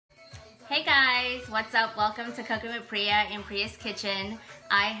Hey guys, what's up? Welcome to Cooking with Priya in Priya's kitchen.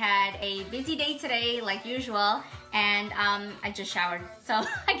 I had a busy day today like usual, and I just showered so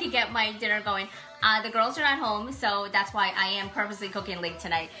I could get my dinner going. The girls are not home, so that's why I am purposely cooking late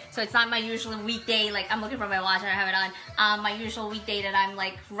tonight. So it's not my usual weekday, like I'm looking for my watch and I have it on. My usual weekday that I'm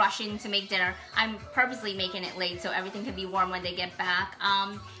like rushing to make dinner. I'm purposely making it late so everything can be warm when they get back.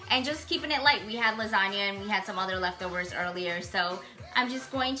 And just keeping it light. We had lasagna and we had some other leftovers earlier, so I'm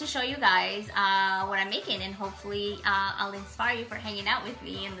just going to show you guys what I'm making, and hopefully I'll inspire you for hanging out with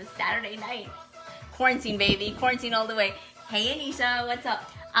me on this Saturday night. Quarantine, baby. Quarantine all the way. Hey, Anisha. What's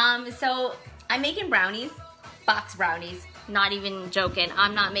up? So I'm making brownies. Box brownies. Not even joking.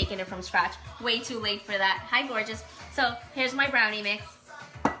 I'm not making it from scratch. Way too late for that. Hi, gorgeous. So here's my brownie mix.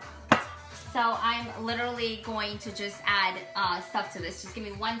 So I'm literally going to just add stuff to this. Just give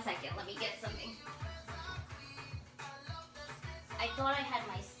me 1 second. Let me get something. I thought I had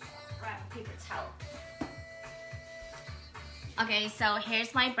my paper towel. Okay, so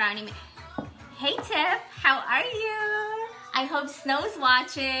here's my brownie mix. Hey Tiff, how are you? I hope Snow's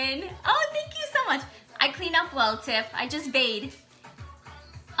watching. Oh, thank you so much. I clean up well, Tiff. I just bathed.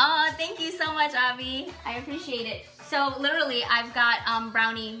 Oh, thank you so much, Abby. I appreciate it. So literally, I've got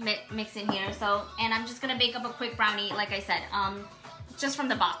brownie mix in here. So, and I'm just gonna bake up a quick brownie, like I said, just from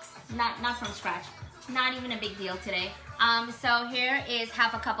the box, not from scratch. Not even a big deal today. So here is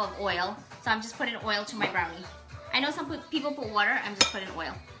half a cup of oil. So I'm just putting oil to my brownie. I know some people put water. I'm just putting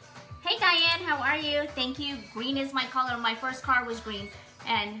oil. Hey Diane, how are you? Thank you. Green is my color. My first car was green,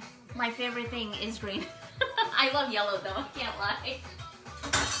 and my favorite thing is green. I love yellow though. I can't lie.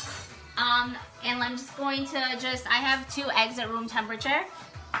 And I'm just going to I have 2 eggs at room temperature.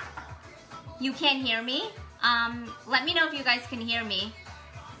 You can't hear me. Let me know if you guys can hear me.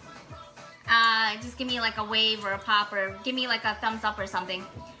 Just give me like a wave or a pop, or give me like a thumbs up or something.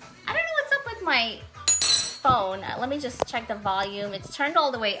 I don't know what's up with my phone. Let me just check the volume. It's turned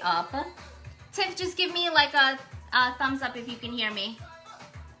all the way up. Tiff, just give me like a thumbs up if you can hear me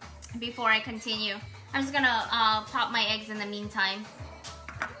before I continue. I'm just gonna pop my eggs in the meantime.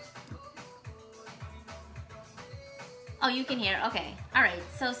 Oh, you can hear. Okay. All right.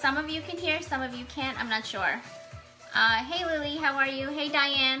 So some of you can hear, some of you can't. I'm not sure. Hey Lily, how are you? Hey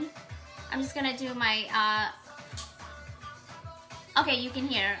Diane. I'm just gonna do my, okay, you can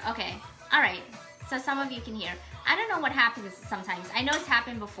hear, okay. All right, so some of you can hear. I don't know what happens sometimes. I know it's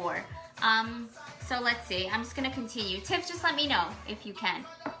happened before. So let's see, I'm just gonna continue. Tiff, just let me know if you can.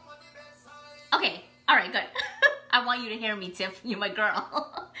 Okay, all right, good. I want you to hear me, Tiff, you're my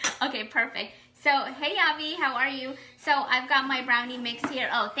girl. Okay, perfect. So, hey Abby, how are you? So I've got my brownie mix here.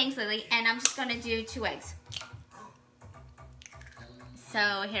 Oh, thanks Lily, and I'm just gonna do 2 eggs.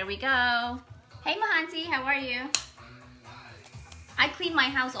 So here we go. Hey Mahanti, how are you? I cleaned my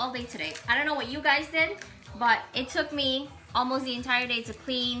house all day today. I don't know what you guys did, but it took me almost the entire day to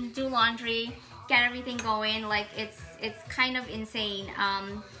clean, do laundry, get everything going. Like it's kind of insane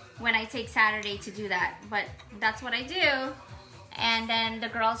when I take Saturday to do that, but that's what I do. And then the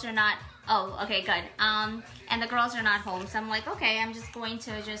girls are not, oh, okay, good. And the girls are not home, so I'm like, okay, I'm just going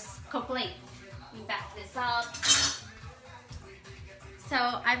to just cook late. Let me back this up. So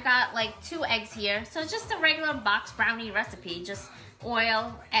I've got like 2 eggs here. So just a regular box brownie recipe, just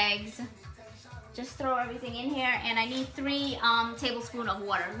oil, eggs, just throw everything in here. And I need 3 tablespoons of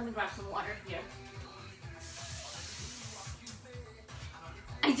water. Let me grab some water here.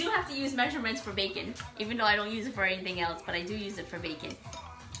 I do have to use measurements for bacon, even though I don't use it for anything else, but I do use it for bacon.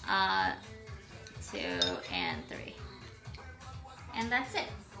 2 and 3. And that's it.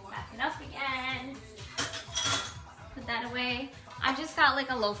 Back it up again. Put that away. I just got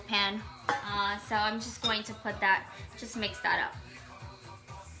like a loaf pan, so I'm just going to put that, just mix that up.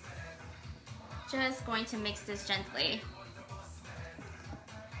 Just going to mix this gently.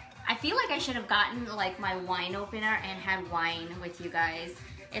 I feel like I should have gotten like my wine opener and had wine with you guys.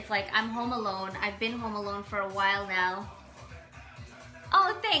 It's like I'm home alone. I've been home alone for a while now.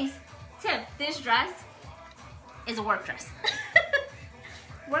 Oh, thanks. Tip, this dress is a work dress.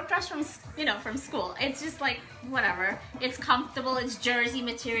 Work dress from, you know, from school. It's just like, whatever. It's comfortable, it's jersey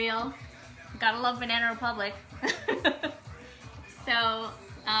material. Gotta love Banana Republic. So,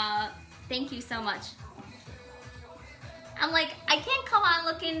 thank you so much. I'm like, I can't come on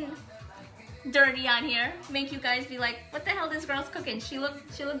looking dirty on here. Make you guys be like, what the hell this girl's cooking? She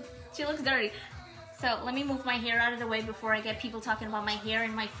looks dirty. So let me move my hair out of the way before I get people talking about my hair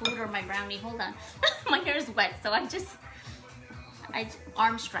and my food or my brownie. Hold on. My hair is wet, so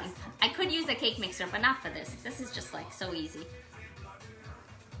arm strength. I could use a cake mixer, but not for this. This is just like so easy.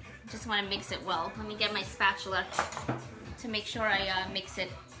 Just want to mix it well. Let me get my spatula to make sure I mix it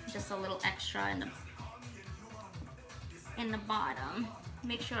just a little extra in the bottom.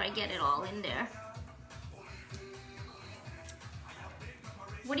 Make sure I get it all in there.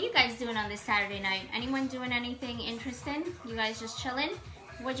 What are you guys doing on this Saturday night? Anyone doing anything interesting? You guys just chilling?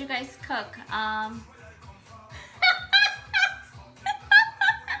 What'd you guys cook?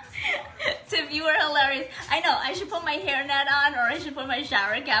 Tiff, you were hilarious. I know, I should put my hairnet on, or I should put my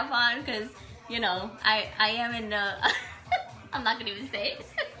shower cap on, because, you know, I am in I'm not gonna even say it.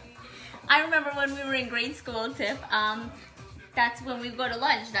 I remember when we were in grade school, Tiff, that's when we go to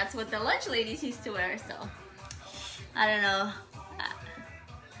lunch. That's what the lunch ladies used to wear, so. I don't know.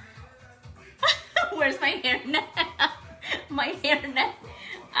 Where's my hairnet? My hairnet.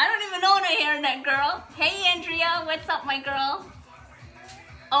 I don't even own a hairnet, girl. Hey, Andrea, what's up, my girl?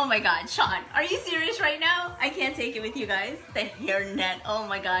 Oh my God, Sean, are you serious right now? I can't take it with you guys. The hairnet, oh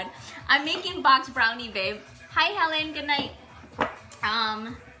my God. I'm making box brownie, babe. Hi, Helen, good night.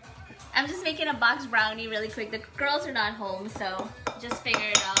 I'm just making a box brownie really quick. The girls are not home, so just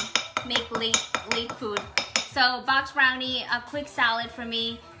figured make late food. So box brownie, a quick salad for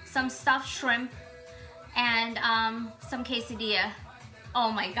me, some stuffed shrimp, and some quesadilla.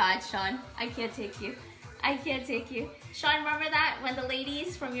 Oh my God, Sean, I can't take you. I can't take you. Sean, remember that when the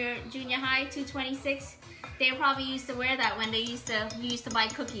ladies from your junior high, 226, they probably used to wear that when you used to buy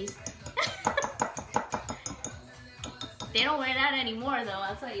cookies. They don't wear that anymore though,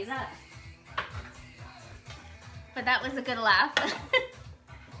 I'll tell you that. But that was a good laugh.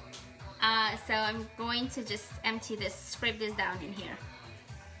 So I'm going to just empty this, scrape this down in here.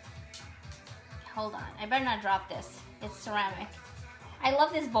 Hold on, I better not drop this. It's ceramic. I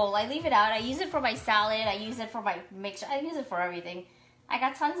love this bowl. I leave it out. I use it for my salad. I use it for my mixture. I use it for everything. I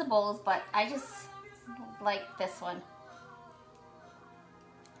got tons of bowls, but I just like this one.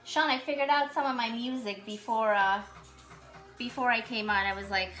 Sean, I figured out some of my music before I came on. I was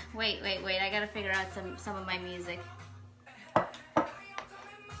like, wait. I gotta figure out some of my music.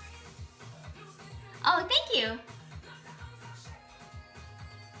 Oh, thank you.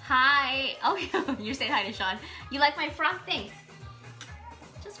 Hi. Oh, you're saying hi to Sean. You like my frock? Thanks.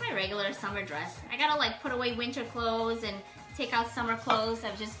 Just my regular summer dress. I gotta like put away winter clothes and take out summer clothes.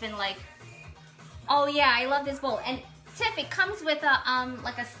 I've just been like, oh yeah, I love this bowl. And Tiff, it comes with a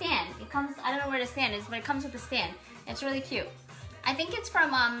like a stand. It comes, I don't know where the stand is, but it comes with a stand. It's really cute. I think it's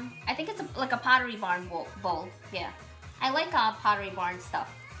from I think it's like a Pottery Barn bowl. Yeah, I like Pottery Barn stuff.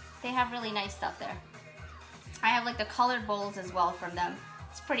 They have really nice stuff there. I have like the colored bowls as well from them.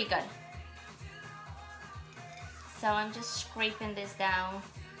 It's pretty good. So I'm just scraping this down.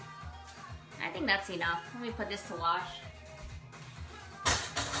 I think that's enough. Let me put this to wash.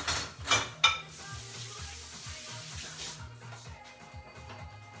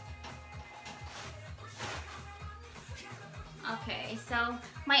 Okay, so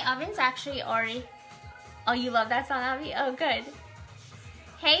my oven's actually already... Oh, you love that song, Avi? Oh, good.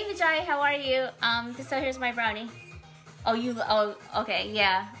 Hey, Vijay, how are you? So here's my brownie. Oh, okay,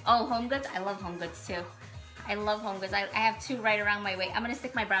 yeah. Oh, Home Goods? I love Home Goods too. I love Home Goods. I have two right around my way. I'm gonna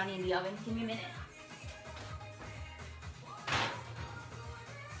stick my brownie in the oven. Give me a minute.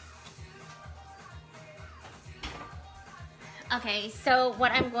 Okay, so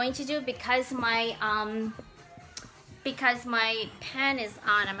what I'm going to do, because my pan is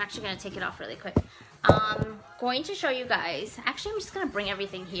on, I'm actually gonna take it off really quick. Going to show you guys. Actually, I'm just gonna bring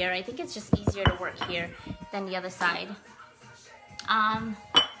everything here. I think it's just easier to work here than the other side.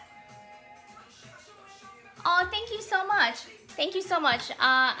 Oh, thank you so much. Thank you so much.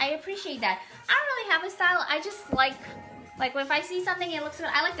 I appreciate that. I don't really have a style. I just like if I see something it looks good,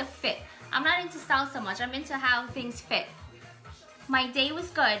 I like the fit. I'm not into style so much. I'm into how things fit. My day was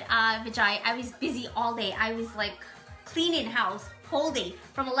good, Vijay. I was busy all day. I was like cleaning house whole day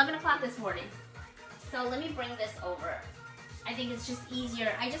from 11 o'clock this morning. So let me bring this over. I think it's just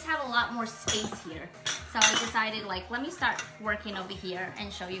easier. I just have a lot more space here. So I decided like, let me start working over here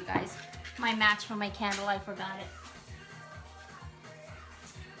and show you guys my match for my candle. I forgot it.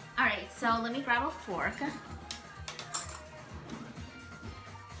 All right, so let me grab a fork.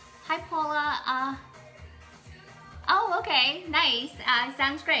 Hi, Paula. Oh, okay, nice.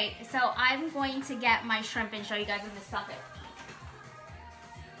 Sounds great. So I'm going to get my shrimp and show you guys how to stuff it.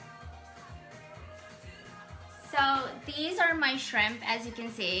 So these are my shrimp, as you can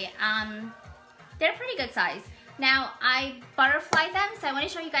see. They're pretty good size. Now I butterfly them, so I want to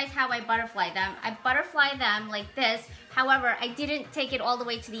show you guys how I butterfly them. I butterfly them like this. However, I didn't take it all the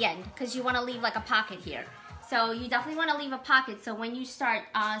way to the end because you want to leave like a pocket here. So you definitely want to leave a pocket so when you start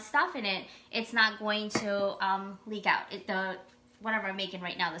stuffing it, it's not going to leak out. Whatever I'm making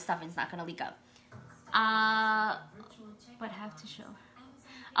right now, the stuffing's not going to leak out. But have to show.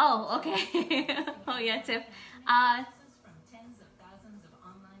 Oh, okay. Oh yeah, tip.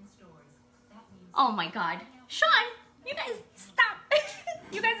 Oh my God, Sean, you guys stop.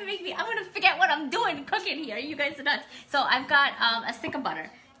 You guys make me. I'm gonna forget what I'm doing cooking here. You guys are nuts. So I've got a stick of butter.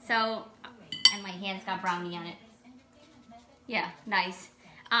 So, and my hand's got brownie on it. Yeah, nice.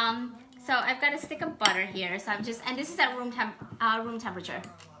 So I've got a stick of butter here. So I'm just, and this is at room temperature.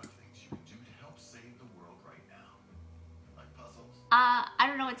 I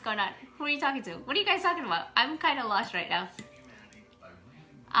don't know what's going on. Who are you talking to? What are you guys talking about? I'm kind of lost right now.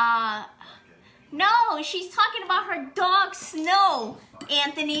 No, she's talking about her dog Snow,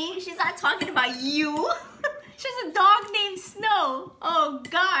 Anthony. She's not talking about you. She has a dog named Snow. Oh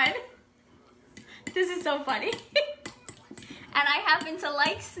God. This is so funny. And I happen to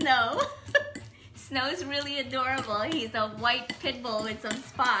like Snow. Snow's really adorable. He's a white pit bull with some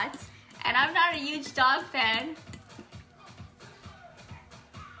spots. And I'm not a huge dog fan.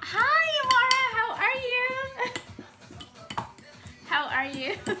 Hi, Amara. How are you? How are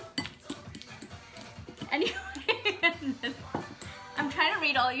you? Anyway, I'm trying to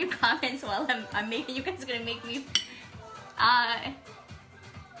read all your comments while I'm making. You guys are gonna make me.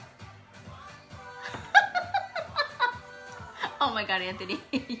 Oh my God, Anthony,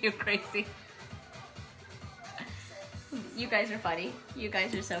 you're crazy. You guys are funny. You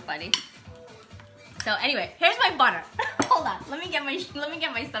guys are so funny. So anyway, here's my butter. Hold on, let me get my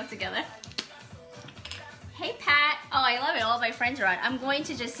stuff together. Hey Pat. Oh, I love it. All my friends are on. I'm going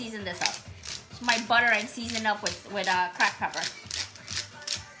to just season this up. My butter I seasoned up with cracked pepper.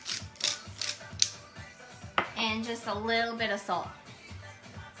 And just a little bit of salt.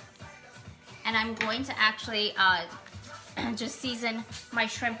 And I'm going to actually just season my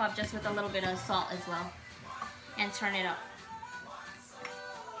shrimp up just with a little bit of salt as well. And turn it up.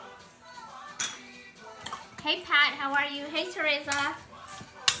 Hey Pat, how are you? Hey Teresa.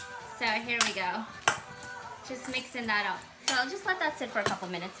 So here we go. Just mixing that up. So I'll just let that sit for a couple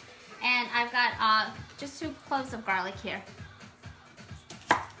minutes. And I've got just 2 cloves of garlic here.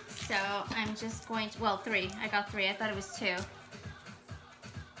 So I'm just going to, well, 3. I got 3. I thought it was 2.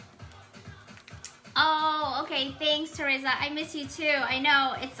 Oh, okay. Thanks, Teresa. I miss you too. I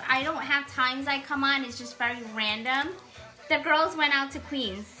know. I don't have times I come on. It's just very random. The girls went out to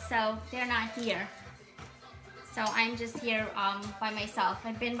Queens, so they're not here. So I'm just here by myself.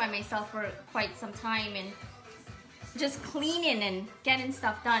 I've been by myself for quite some time and just cleaning and getting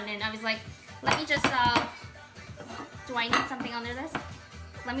stuff done. And I was like, let me just, do I need something under this?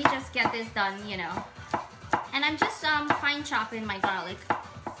 Let me just get this done, you know. And I'm just fine chopping my garlic.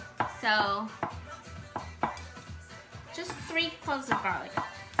 So, just 3 cloves of garlic.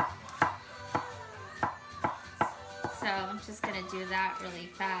 So I'm just gonna do that really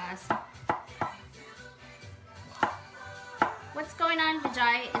fast. What's going on,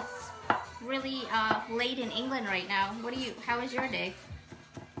 Vijay? It's really late in England right now. How was your day?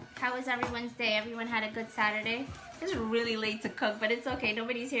 How was everyone's day? Everyone had a good Saturday? It's really late to cook, but it's okay.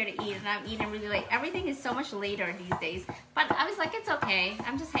 Nobody's here to eat, and I'm eating really late. Everything is so much later these days. But I was like, it's okay.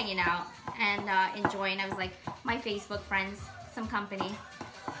 I'm just hanging out and enjoying. I was like, my Facebook friends, some company.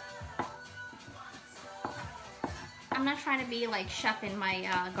 I'm not trying to be like chefing my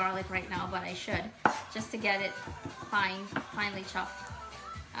garlic right now, but I should, just to get it finely chopped.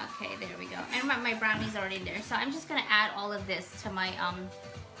 Okay, there we go. And my brownie's already there, so I'm just gonna add all of this to my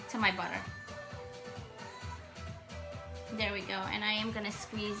butter. There we go. And I am gonna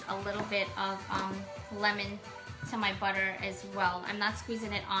squeeze a little bit of lemon to my butter as well. I'm not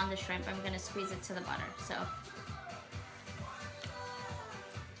squeezing it on the shrimp. I'm gonna squeeze it to the butter. So.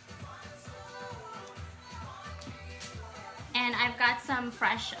 And I've got some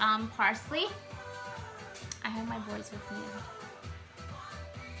fresh parsley. I have my boys with me.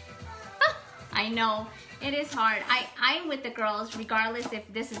 I know, it is hard. I'm with the girls, regardless if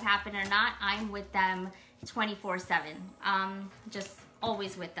this is happening or not. I'm with them 24/7. Just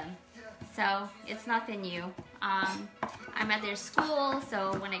always with them. So it's nothing new. I'm at their school,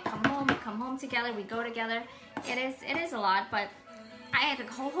 so when I come home, we come home together, we go together. It is a lot, but I had a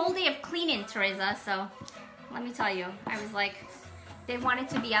whole day of cleaning, Teresa, so let me tell you, I was like, they wanted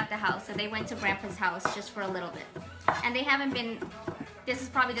to be at the house, so they went to Grandpa's house just for a little bit. And they haven't been, this is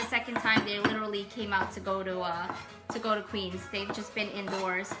probably the second time they literally came out to go to Queens. They've just been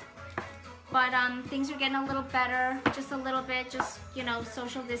indoors. But things are getting a little better, just a little bit, just, you know,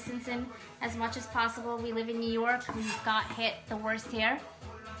 social distancing as much as possible. We live in New York, we got hit the worst here.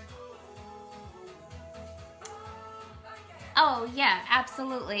 Oh yeah,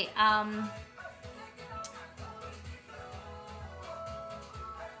 absolutely.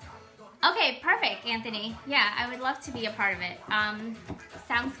 Okay, perfect, Anthony. Yeah, I would love to be a part of it.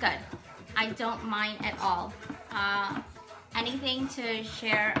 Sounds good. I don't mind at all. Anything to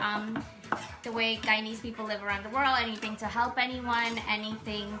share the way Guyanese people live around the world, anything to help anyone,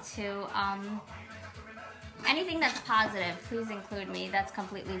 anything to, anything that's positive, please include me. That's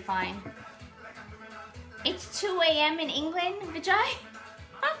completely fine. It's 2 a.m. in England, Vijay?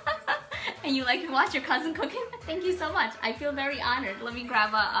 And you like to watch your cousin cooking? Thank you so much. I feel very honored. Let me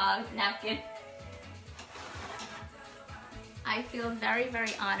grab a napkin. I feel very,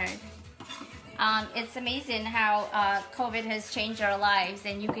 very honored. It's amazing how COVID has changed our lives,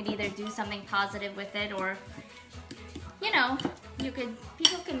 and you could either do something positive with it, or, you know,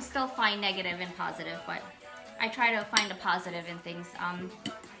 people can still find negative and positive, but I try to find a positive in things.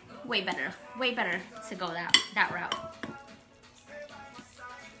 Way better to go that route.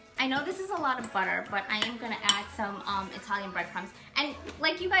 I know this is a lot of butter, but I am gonna add some Italian breadcrumbs. And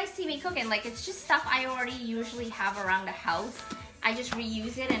like you guys see me cooking, like it's just stuff I already usually have around the house. I just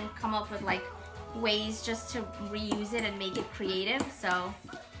reuse it and come up with like ways just to reuse it and make it creative. So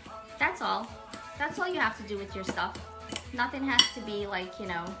that's all. That's all you have to do with your stuff. Nothing has to be like, you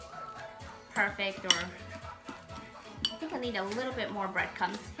know, perfect, or I think I need a little bit more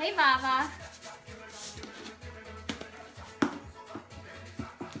breadcrumbs. Hey Vava.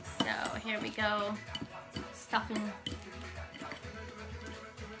 So here we go, stuffing.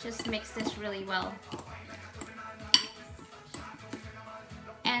 Just mix this really well.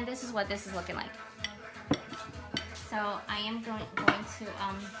 And this is what this is looking like. So I am going to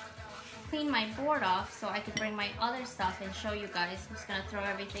clean my board off so I can bring my other stuff and show you guys. I'm just gonna throw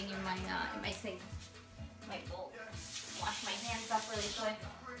everything in my sink, my bowl. Wash my hands up really quick.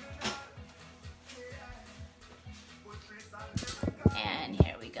 And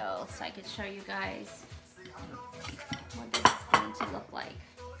here we go, so I could show you guys what this is going to look like.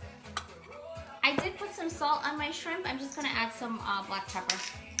 I did put some salt on my shrimp. I'm just gonna add some black pepper.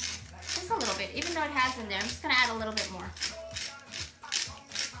 Just a little bit, even though it has in there, I'm just gonna add a little bit more.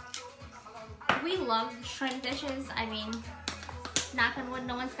 We love shrimp dishes. I mean, knock on wood,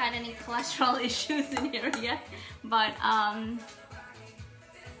 no one's got any cholesterol issues in here yet. But,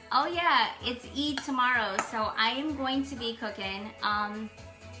 oh yeah, it's Eid tomorrow, so I am going to be cooking.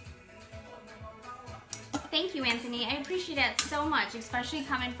 Thank you, Anthony. I appreciate that so much, especially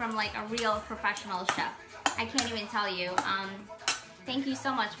coming from like a real professional chef. I can't even tell you. Thank you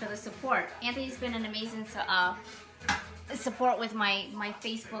so much for the support. Anthony's been an amazing support with my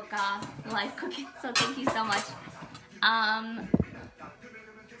Facebook live cooking, so thank you so much.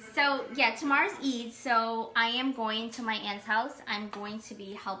 So yeah, tomorrow's Eid, so I am going to my aunt's house. I'm going to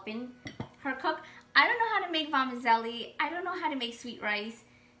be helping her cook. I don't know how to make vermicelli. I don't know how to make sweet rice.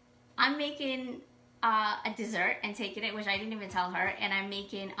 I'm making a dessert and taking it, which I didn't even tell her, and I'm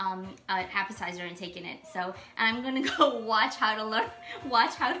making an appetizer and taking it. So, and I'm gonna go watch how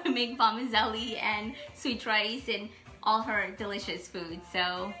to make vermicelli and sweet rice and all her delicious food.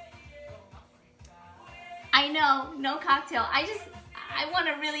 So, I know, no cocktail. I want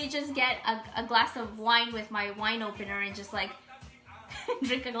to really just get a glass of wine with my wine opener and just like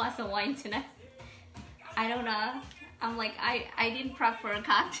drink a glass of wine tonight. I don't know. I'm like, I didn't prep for a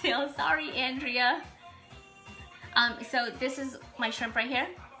cocktail. Sorry, Andrea. So this is my shrimp right here.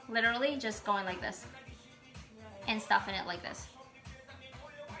 Literally just going like this and stuffing it like this.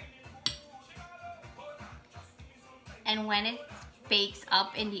 And when it bakes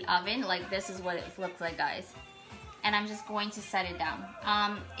up in the oven, like this is what it looks like, guys. And I'm just going to set it down.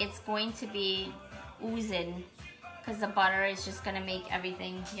 It's going to be oozing because the butter is just gonna make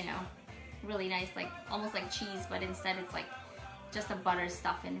everything, you know, really nice, like almost like cheese, but instead it's like just a butter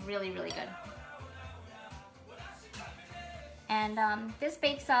stuffing. Really, really good. And this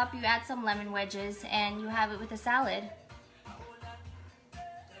bakes up, you add some lemon wedges, and you have it with a salad.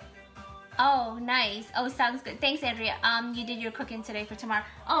 Oh, nice. Oh, sounds good. Thanks, Andrea. You did your cooking today for tomorrow.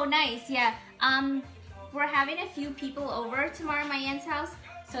 Oh, nice, yeah. We're having a few people over tomorrow at my aunt's house,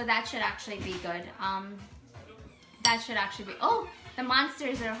 so that should actually be good. That should actually be, oh, the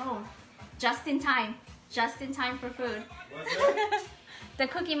monsters are home. Just in time for food. What's that? The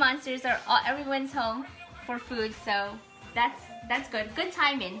cookie monsters are, everyone's home for food, so that's good. Good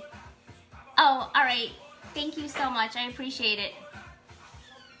timing. Oh, all right. Thank you so much. I appreciate it.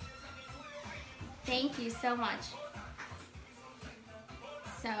 Thank you so much.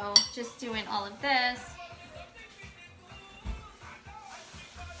 So just doing all of this.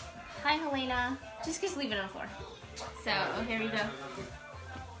 Hi, Helena. Just leave it on the floor. So here we go.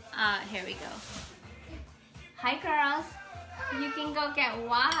 Here we go. Hi, girls. You can go get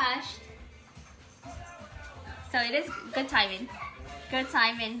washed. So it is good timing. Good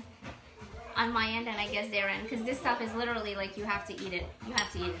timing. on my end and I guess their end, because this stuff is literally like you have to eat it. You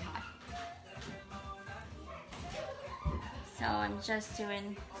have to eat it hot. So I'm just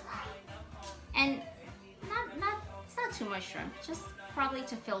doing, and it's not too much shrimp, just probably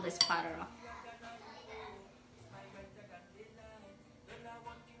to fill this platter up.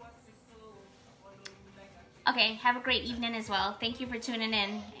 Okay, have a great evening as well. Thank you for tuning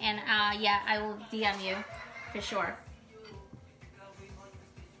in, and yeah, I will DM you for sure.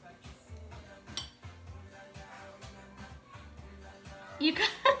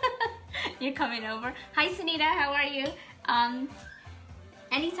 You're coming over. Hi, Sunita. How are you?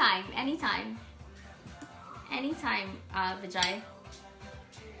 Anytime, Vijay.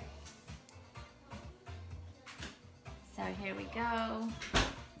 So here we go.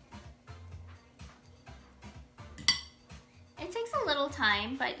 It takes a little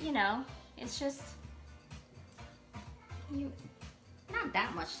time, but you know, it's just not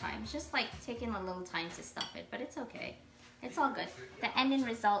that much time. It's just like taking a little time to stuff it, but it's okay. It's all good. The ending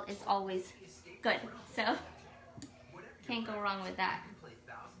result is always good, so can't go wrong with that.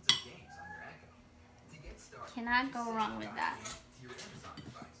 Cannot go wrong with that.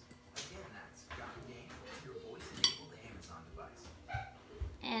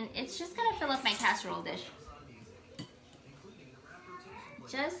 And it's just gonna fill up my casserole dish.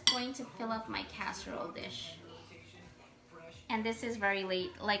 Just going to fill up my casserole dish. And this is very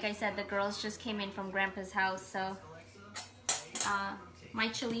late. Like I said, the girls just came in from Grandpa's house, so my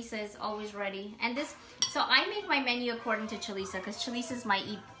Chalisa is always ready. And this, so I make my menu according to Chalisa, because Chalisa is my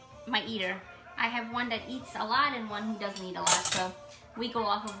eater. I have one that eats a lot and one who doesn't eat a lot, so we go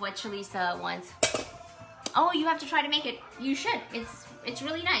off of what Chalisa wants. Oh, you have to try to make it. You should. It's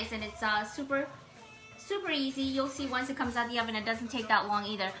really nice, and it's super easy. You'll see once it comes out the oven, it doesn't take that long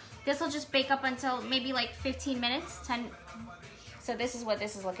either. This will just bake up until maybe like 15 minutes, 10. So this is what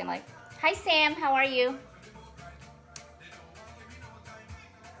this is looking like. Hi Sam, how are you?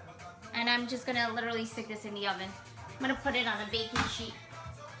 And I'm just gonna literally stick this in the oven. I'm gonna put it on a baking sheet.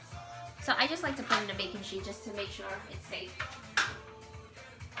 So I just like to put it in a baking sheet just to make sure it's safe.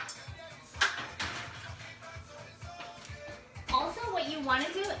 Also, what you want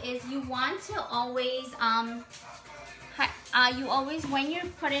to do is you want to always, when you're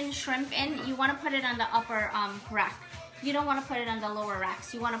putting shrimp in, you want to put it on the upper rack. You don't want to put it on the lower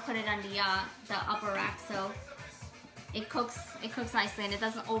racks. You want to put it on the upper rack, so it cooks nicely and it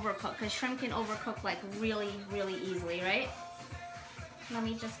doesn't overcook, because shrimp can overcook like really easily, right? Let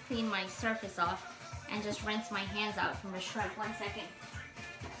me just clean my surface off and just rinse my hands out from the shrimp. 1 second.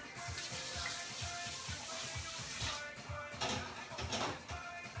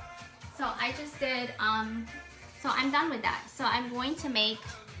 So I just did, so I'm done with that. So I'm going to make,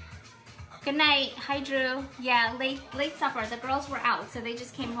 good night, hi Drew. Yeah, late supper. The girls were out, so they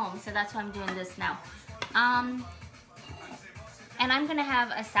just came home. So that's why I'm doing this now. And I'm gonna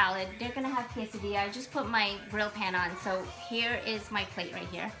have a salad. They're gonna have quesadilla. I just put my grill pan on. So here is my plate right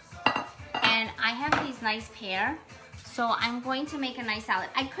here. And I have these nice pear. So I'm going to make a nice salad.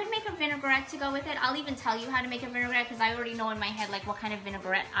 I could make a vinaigrette to go with it. I'll even tell you how to make a vinaigrette, because I already know in my head like what kind of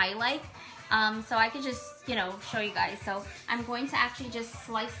vinaigrette I like. So I could just, you know, show you guys. So I'm going to actually just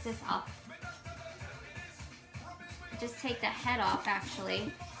slice this up. Just take the head off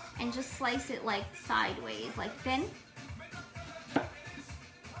actually, and just slice it like sideways, like thin.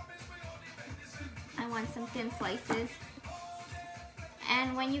 I want some thin slices.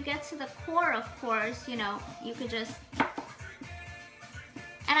 And when you get to the core, of course, you know, you could just, and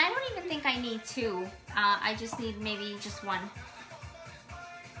I don't even think I need two. I just need maybe just one.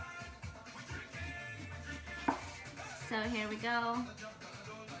 So here we go.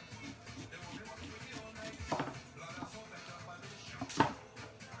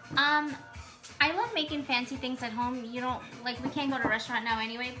 I love making fancy things at home. You don't, like, we can't go to a restaurant now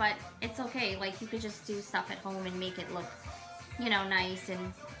anyway, but it's okay. Like, you could just do stuff at home and make it look, you know, nice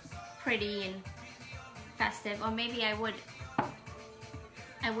and pretty and festive. Or maybe I would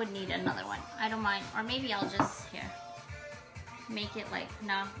need another one. I don't mind. Or maybe I'll just, here, make it like,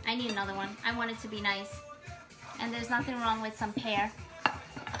 no, I need another one. I want it to be nice. And there's nothing wrong with some pear.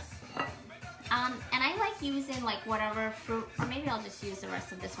 And I like using like whatever fruit, or maybe I'll just use the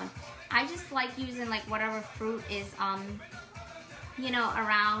rest of this one. I just like using like whatever fruit is, you know,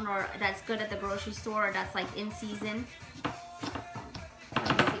 around, or that's good at the grocery store, or that's like in season.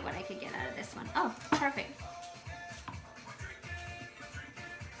 Let me see what I could get out of this one. Oh, perfect.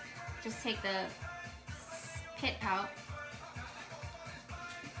 Just take the pit out.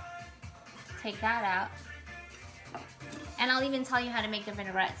 Take that out. And I'll even tell you how to make the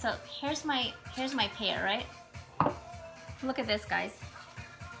vinaigrette. So here's my pear, right? Look at this, guys.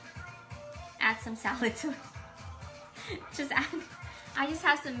 add some salad to it. I just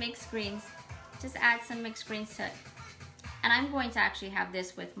have some mixed greens. Just add some mixed greens to it. And I'm going to actually have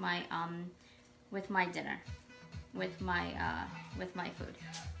this with my dinner, with my food.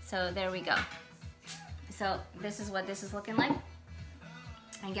 So there we go. So this is what this is looking like.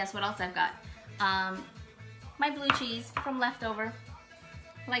 And guess what else I've got? My blue cheese from leftover,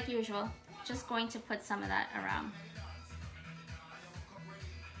 like usual. Just going to put some of that around.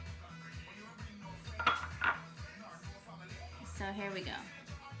 So here we go.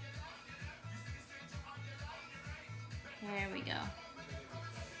 Here we go.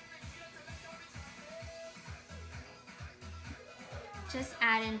 Just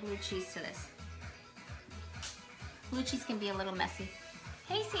add in blue cheese to this. Blue cheese can be a little messy.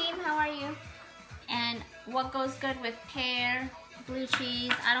 Hey Seem, how are you? And what goes good with pear, blue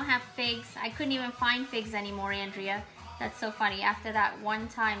cheese? I don't have figs. I couldn't even find figs anymore, Andrea. That's so funny. After that one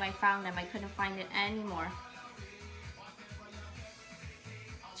time I found them, I couldn't find it anymore.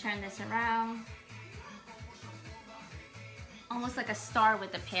 Turn this around. Almost like a star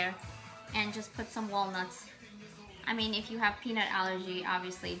with the pear. And just put some walnuts. I mean, if you have peanut allergy,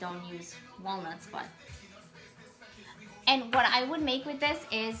 obviously don't use walnuts, but. And what I would make with this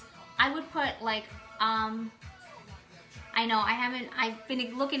is, I would put like, I know I've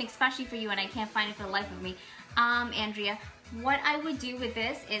been looking especially for you and I can't find it for the life of me. Andrea, what I would do with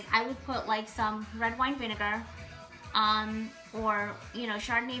this is I would put like some red wine vinegar, or, you know,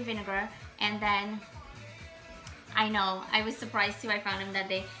 Chardonnay vinegar, and then, I know, I was surprised too, I found them that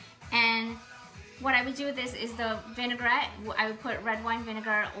day. And what I would do with this is the vinaigrette, I would put red wine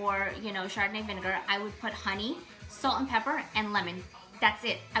vinegar or, you know, Chardonnay vinegar. I would put honey, salt and pepper, and lemon. That's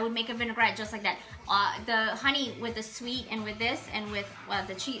it. I would make a vinaigrette just like that. The honey with the sweet and with this and with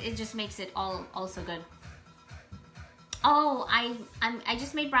the cheese, it just makes it all so good. Oh, I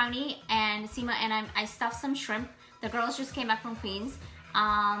just made brownie and Seema, and I stuffed some shrimp. The girls just came back from Queens.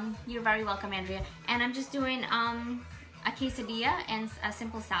 You're very welcome, Andrea. And I'm just doing a quesadilla and a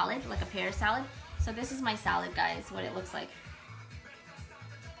simple salad, like a pear salad. So this is my salad, guys, what it looks like.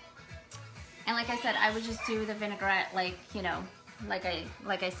 And like I said, I would just do the vinaigrette, like, you know, like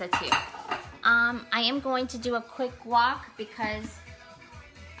I said to you. I am going to do a quick walk because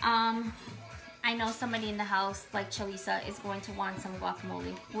I know somebody in the house, like Chalisa, is going to want some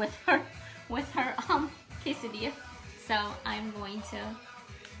guacamole with her quesadilla. So I'm going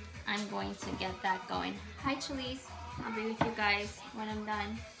to get that going. Hi Chalise, I'll be with you guys when I'm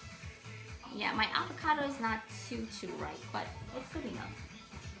done. Yeah, my avocado is not too ripe, but it's good enough.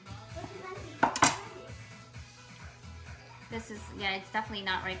 This is, yeah, it's definitely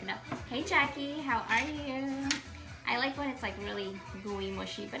not ripe enough. Hey Jackie, how are you? I like when it's like really gooey,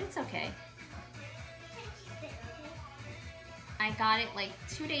 mushy, but it's okay. I got it like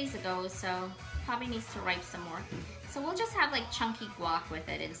 2 days ago, so probably needs to ripe some more. So we'll just have like chunky guac with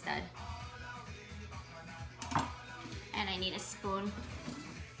it instead. And I need a spoon.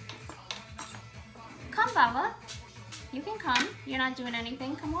 Come, Baba. You can come. You're not doing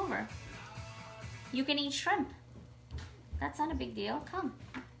anything. Come over. You can eat shrimp. That's not a big deal. Come.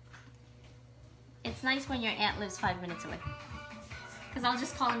 It's nice when your aunt lives 5 minutes away. Because I'll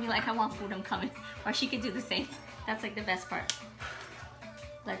just call and be like, I want food, I'm coming. Or she could do the same. That's like the best part.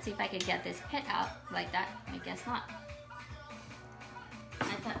 Let's see if I could get this pit out like that. I guess not.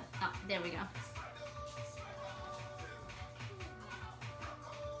 I thought, oh, there we go.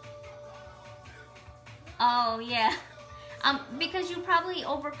 Oh yeah, because you probably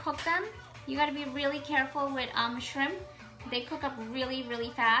overcook them. You gotta be really careful with shrimp. They cook up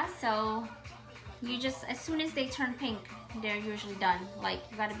really fast, so you just, as soon as they turn pink, they're usually done. Like,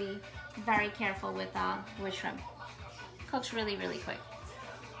 you gotta be very careful with shrimp. Cooks really quick.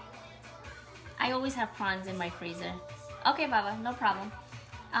 I always have prawns in my freezer. Okay, Baba, no problem.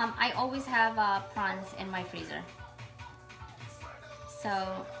 I always have prawns in my freezer.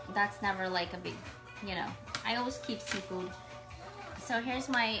 So that's never like a big, you know, I always keep seafood. So here's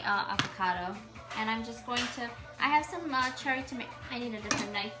my avocado, and I'm just going to, I have some cherry tomato. I need a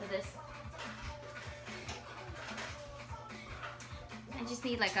different knife for this. I just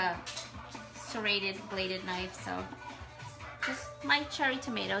need like a serrated bladed knife, so just my cherry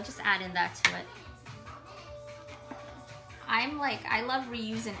tomato, just add in that to it. I love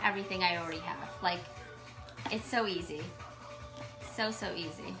reusing everything I already have. Like, it's so easy. So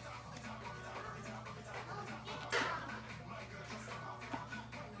easy.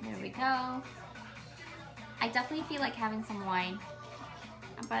 There we go. I definitely feel like having some wine,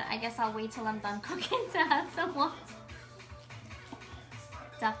 but I guess I'll wait till I'm done cooking to have some wine.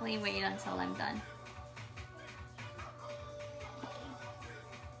 Definitely wait until I'm done.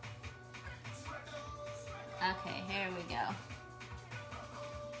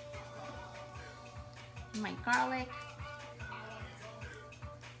 my garlic.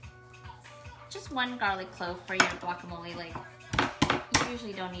 Just 1 garlic clove for your guacamole. Like, you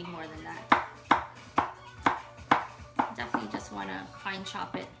usually don't need more than that. Definitely just want to fine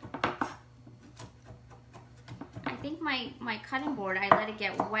chop it. I think my cutting board, I let it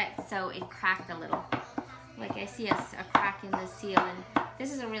get wet so it cracked a little. Like I see a crack in the seal, and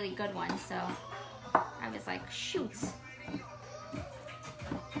this is a really good one, so I was like, shoot.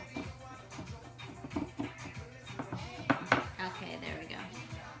 Okay, there we go.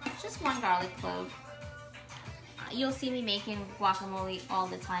 Just 1 garlic clove. You'll see me making guacamole all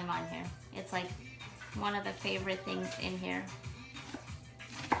the time on here. It's like one of the favorite things in here.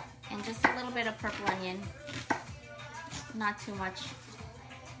 And just a little bit of purple onion. Not too much.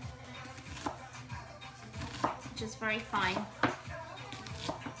 Just very fine.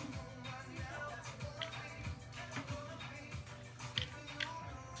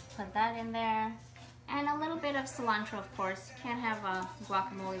 Put that in there. And a little bit of cilantro, of course. Can't have a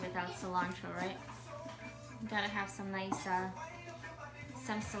guacamole without cilantro, right? You gotta have some nice,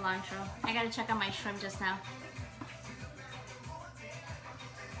 some cilantro. I gotta check on my shrimp just now.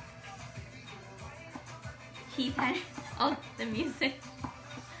 Keith Henry. Oh, the music.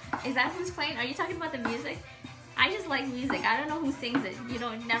 Is that who's playing? Are you talking about the music? I just like music. I don't know who sings it. You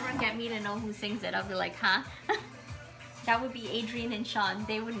don't never get me to know who sings it. I'll be like, huh? That would be Adrian and Sean.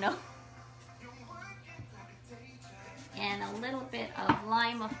 They would know. And a little bit of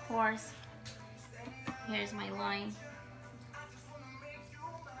lime, of course. Here's my lime.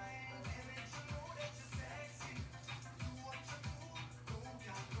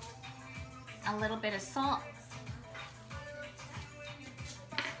 A little bit of salt.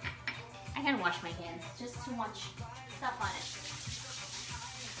 I gotta wash my hands. Just too much stuff on it.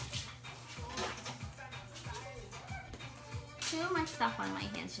 Too much stuff on my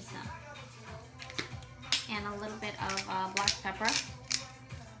hands just now. And a little bit of black pepper.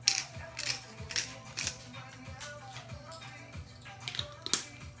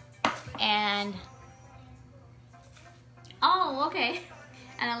 And, oh, okay.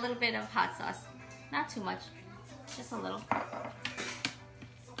 And a little bit of hot sauce. Not too much, just a little.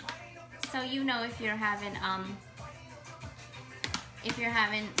 So you know if you're having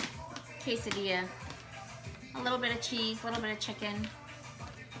quesadilla, a little bit of cheese, a little bit of chicken,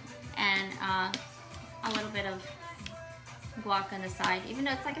 and a little bit of guac on the side, even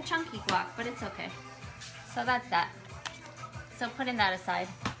though it's like a chunky guac, but it's okay. So that's that. So putting that aside.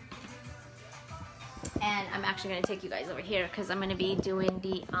 And I'm actually gonna take you guys over here because I'm gonna be doing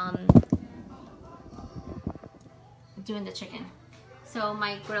the chicken. So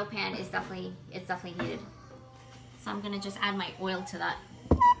my grill pan is definitely heated. So I'm gonna just add my oil to that.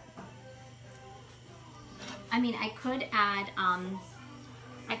 I mean, I could add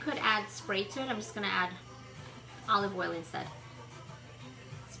spray to it. I'm just gonna add olive oil instead.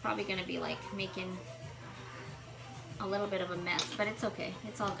 It's probably gonna be like making a little bit of a mess, but it's okay.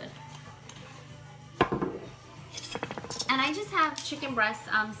 It's all good. And I just have chicken breast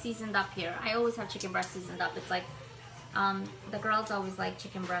seasoned up here. I always have chicken breast seasoned up. It's like the girls always like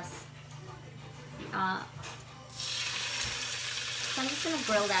chicken breast. So I'm just gonna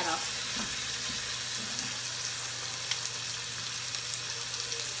grill that up.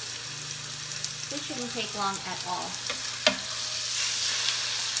 This shouldn't take long at all.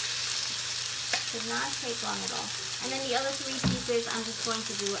 Should not take long at all. And then the other 3 pieces I'm just going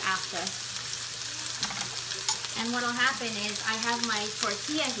to do after. And what will happen is I have my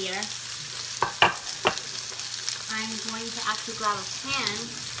tortilla here. I'm going to actually grab a pan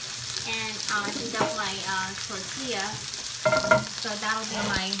and heat up my tortilla. So that'll be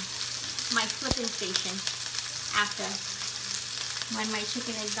my flipping station after, when my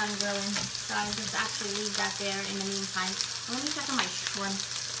chicken is done grilling. So I'll just actually leave that there in the meantime. Let me check on my shrimp.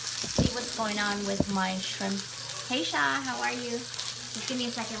 See what's going on with my shrimp. Hey Sha, how are you? Just give me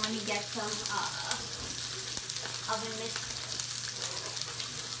a second. Let me get some oven mitt.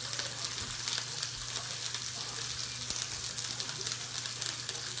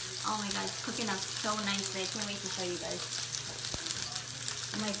 Oh my god, it's cooking up so nicely. I can't wait to show you guys.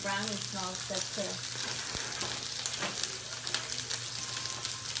 My brownie smells good too.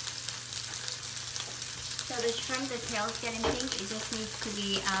 So the shrimp, the tail's getting pink. It just needs to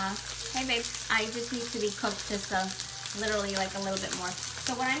be, hey babe, it just needs to be cooked just literally like a little bit more.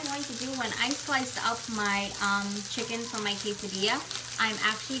 So what I'm going to do when I slice up my chicken from my quesadilla, I'm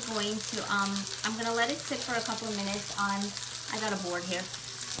actually going to, I'm going to let it sit for a couple of minutes on, I got a board here.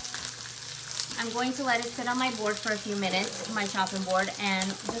 I'm going to let it sit on my board for a few minutes, my chopping board, and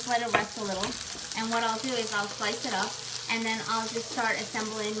just let it rest a little. And what I'll do is I'll slice it up and then I'll just start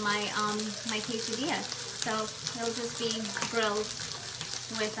assembling my my quesadilla. So it'll just be grilled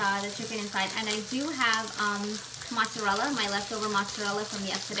with the chicken inside. And I do have mozzarella, my leftover mozzarella from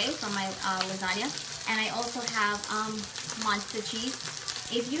yesterday from my lasagna. And I also have monster cheese.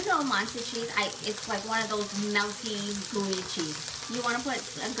 If you know monster cheese, it's like one of those melty, gooey cheese. You want to put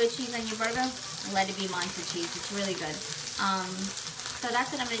a good cheese on your burger? Let it be monster cheese. It's really good. So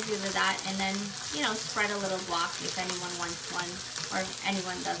that's what I'm going to do with that. And then, you know, spread a little block if anyone wants one, or if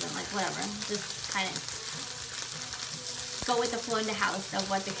anyone doesn't, like whatever. Just kind of go with the flow in the house of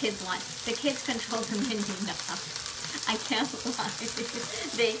what the kids want. The kids control the menu now. I can't lie.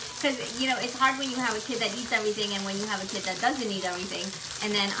 Because, you know, it's hard when you have a kid that eats everything and when you have a kid that doesn't eat everything.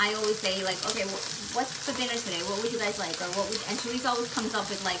 And then I always say, like, okay, well, what's for dinner today? What would you guys like? Or what would, and Sharice always comes up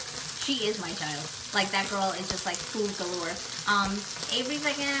with, like, she is my child. Like, that girl is just, like, food galore. Avery's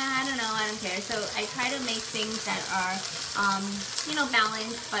like, I don't know, I don't care. So I try to make things that are, you know,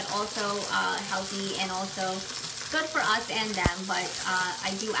 balanced, but also healthy and also good for us and them. But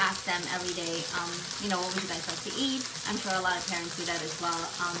I do ask them every day, you know, what would you guys like to eat? I'm sure a lot of parents do that as well.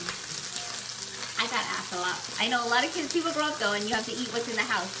 I got asked a lot. I know a lot of people grow up though, and you have to eat what's in the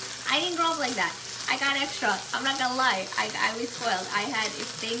house. I didn't grow up like that. I got extra. I'm not gonna lie. I was spoiled. I had,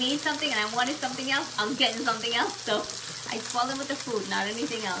 if they made something and I wanted something else, I'm getting something else. So I spoil them with the food, not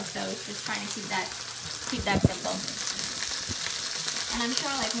anything else. So it's just trying to keep that simple. And I'm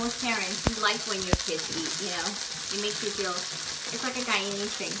sure, like most parents, you like when your kids eat. You know, it makes you feel. It's like a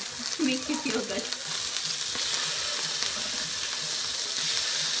Guyanese thing. It makes you feel good.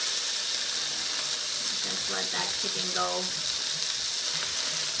 Just let that chicken go.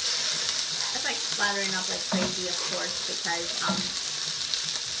 That's like slathering up like crazy, of course, because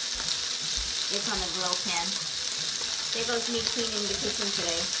it's on the grill pan. There goes me cleaning the kitchen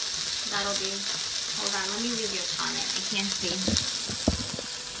today. That'll be. Hold on, let me leave your comment. I can't see.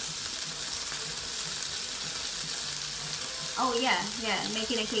 Oh yeah,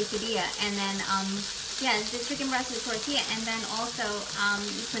 making a quesadilla, and then yeah, the chicken breast with tortilla, and then also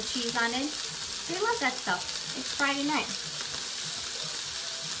you put cheese on it. They love that stuff. It's Friday night.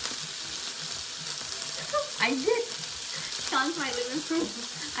 I did. Sean's my living proof.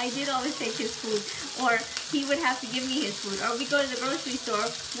 I did always take his food, or he would have to give me his food, or we go to the grocery store,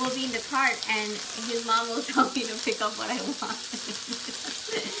 we'll be in the cart, and his mom will tell me to pick up what I want.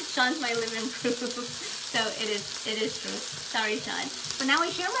 Sean's my living proof. So it is true. Sorry, Sean. But now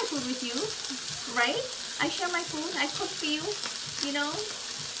I share my food with you, right? I share my food. I cook for you. You know,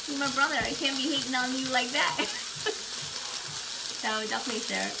 you're my brother. I can't be hating on you like that. So definitely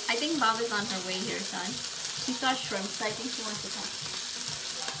share. I think Bob is on her way here, Sean. She saw shrimp, so I think she wants to come.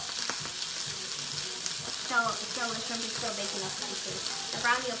 So the shrimp is still baking up nicely. The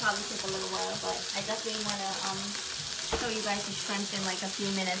brownie will probably take a little while, but I definitely want to show you guys the shrimp in like a few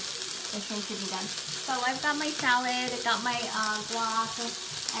minutes. The shrimp should be done. So I've got my salad, I've got my guac,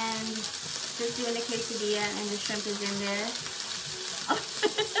 and just doing the quesadilla, and the shrimp is in there. Oh.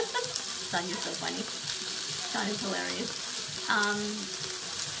 Son, you're so funny. Son is hilarious.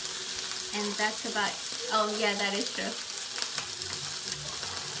 And that's about, oh yeah, that is true.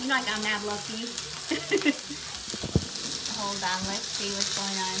 You know I got mad love for you. Hold on, let's see what's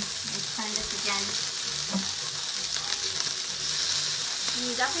going on. Let's turn this again.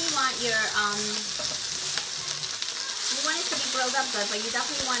 You definitely want your, you want it to be grilled up good, but you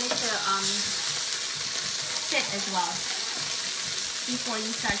definitely want it to sit as well before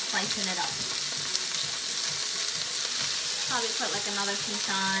you start slicing it up. Probably put like another piece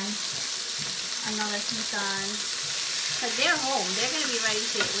on, because they're home. They're going to be ready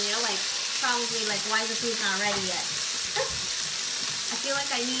to, you know, like, probably like, why the food's not ready yet? I feel like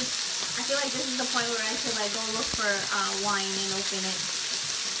this is the point where I should like go look for wine and open it.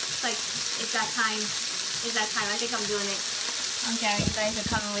 It's like, it's that time. I think I'm doing it. Okay, you guys are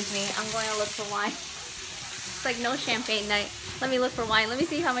coming with me. I'm going to look for wine. It's like no champagne night. Let me look for wine. Let me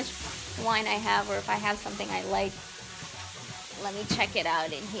see how much wine I have, or if I have something I like. Let me check it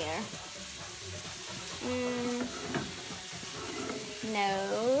out in here.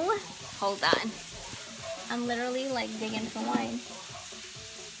 No. Hold on. I'm literally like digging for wine.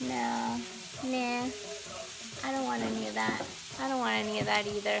 No. Nah. I don't want any of that. I don't want any of that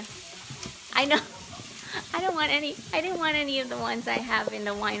either. I know. I didn't want any of the ones I have in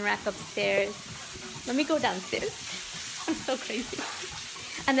the wine rack upstairs. Let me go downstairs. I'm so crazy.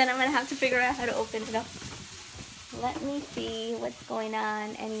 And then I'm going to have to figure out how to open it up. Let me see what's going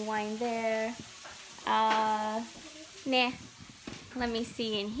on. Any wine there? Nah. Let me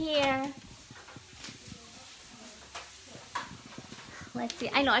see in here. Let's see.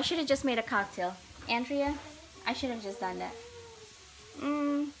 I know, I should have just made a cocktail. Andrea, I should have just done that. I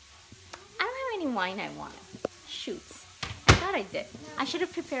don't have any wine I want. Shoots. I thought I did. I should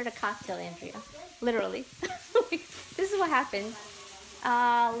have prepared a cocktail, Andrea. Literally. This is what happens.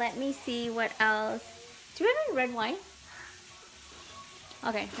 Let me see what else. Do you have any red wine?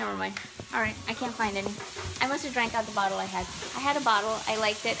 Okay, never mind. Alright, I can't find any. I must have drank out the bottle I had. I had a bottle, I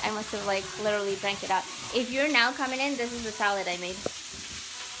liked it. I must have like literally drank it out. If you're now coming in, this is the salad I made.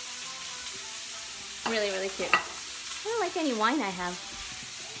 Really, really cute. I don't like any wine I have.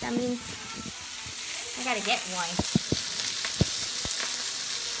 That means I gotta get wine.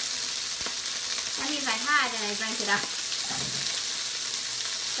 That means I had and I drank it out.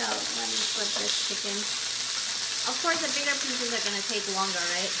 So let me flip this chicken. Of course, the bigger pieces are gonna take longer,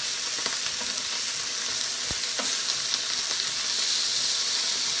 right?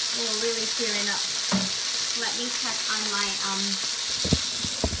 We're really searing up. Let me check on my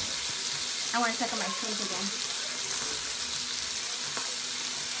I want to check on my shrimp again.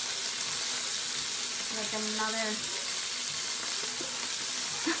 Like another.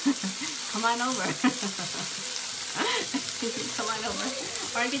 Come on over. Come on over.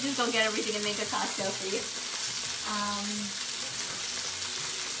 Or I could just go get everything and make a cocktail for you.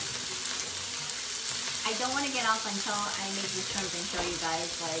 I don't want to get off until I make the shrimp and show you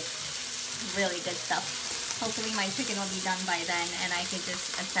guys like really good stuff. Hopefully my chicken will be done by then and I can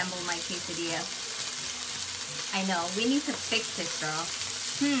just assemble my quesadilla. I know, we need to fix this, girl.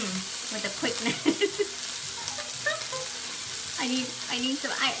 With the quickness. I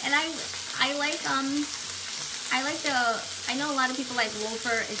know a lot of people like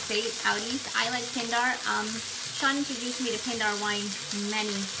Wolfer Estate out east. I like Pindar. Sean introduced me to Pindar wine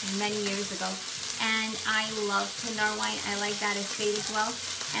many years ago. And I love Pindar wine. I like that estate as well.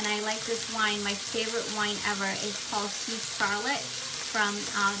 And I like this wine. My favorite wine ever is called Sweet Scarlet from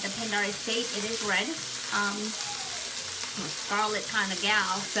the Pindar estate. It is red. I'm a scarlet kind of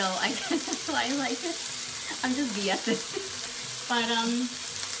gal, so I guess that's why I like it. I'm just BSing. But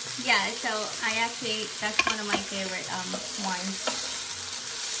yeah, so that's one of my favorite wines.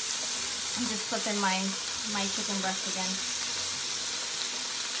 I'm just flipping my chicken breast again.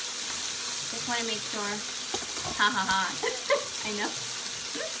 Just want to make sure. Ha ha ha. I know.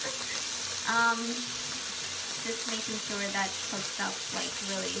 Just making sure that's cooked up like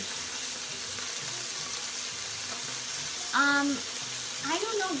really. I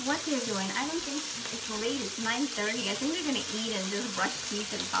don't know what they're doing. I don't think it's late. It's 9:30. I think they're gonna eat and just brush teeth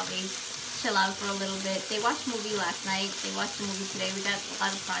and probably chill out for a little bit. They watched a movie last night. They watched a movie today. We got a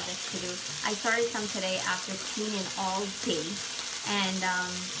lot of projects to do. I started some today after cleaning all day, and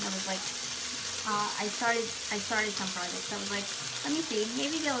I was like, I started some projects. I was like, let me see.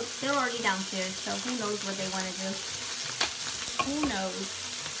 Maybe they're already downstairs. So who knows what they want to do? Who knows?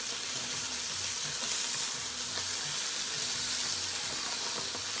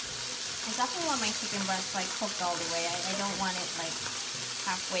 I definitely want my chicken breast like cooked all the way. I don't want it like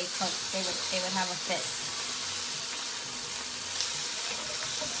halfway cooked. They would have a fit.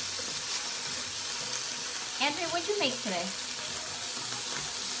 Andrea, what'd you make today?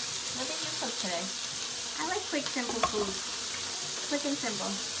 What did you cook today? I like quick, simple food. Quick and simple.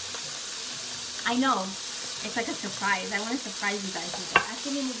 I know. It's like a surprise. I want to surprise you guys with it.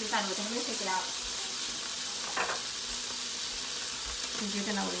 Actually, move this out of it. I'm going to take it out. Because you're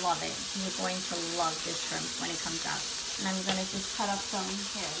going to love it. You're going to love this shrimp when it comes out. And I'm going to just cut up some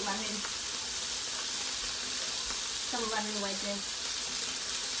lemon wedges.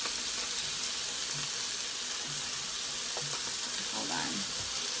 Hold on.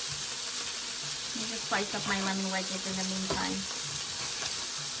 Let me just slice up my lemon wedges in the meantime.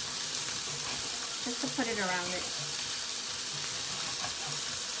 Just to put it around it.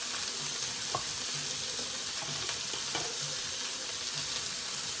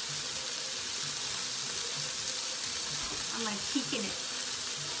 I'm like peeking it.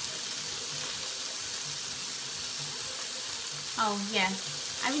 Oh yeah,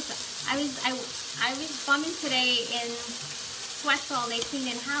 I was bumming today in sweats all day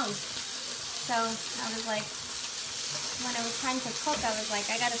cleaning house. So I was like, when I was trying to cook, I was like,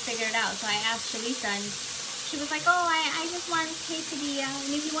 I gotta figure it out. So I asked Shalisa, and she was like, oh, I just want quesadilla,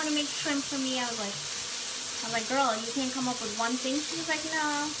 and if you want to make shrimp for me, I was like, girl, you can't come up with one thing. She was like,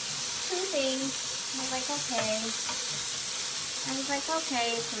 no, 2 things. I was like, okay. I was like,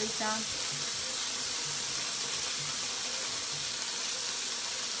 okay, Teresa.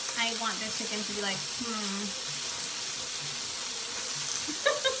 I want this chicken to be like,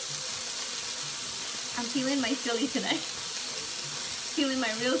 I'm feeling my silly tonight. Feeling my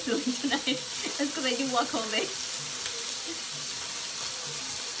real silly tonight. That's because I do walk all day.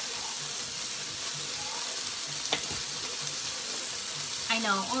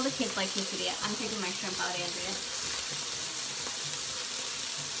 know, all the kids like quesadilla. I'm taking my shrimp out, Andrea.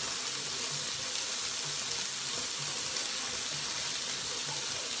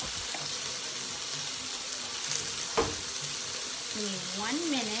 Give me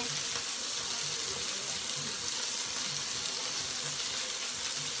 1 minute.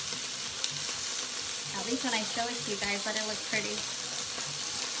 At least when I show it to you guys, let it look pretty.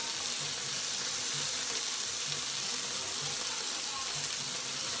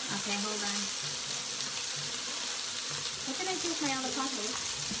 Okay, hold on. What did I do with my avocado?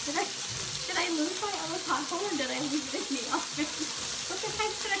 Did I lose my avocado or did I leave it in the oven? What the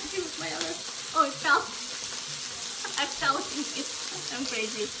heck did I do with my other? Oh, it fell. I fell in it. I'm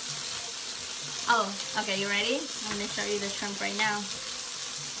crazy. Oh, okay, you ready? I'm gonna show you the shrimp right now.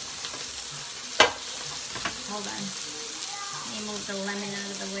 Hold on. Let me move the lemon out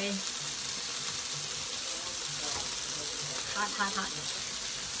of the way. Hot, hot, hot.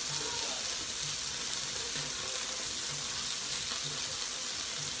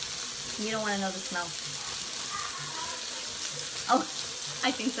 You don't want to know the smell. Oh, I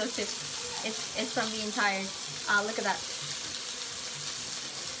think so too. It's from being tired. Look at that.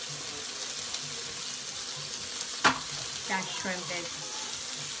 That shrimp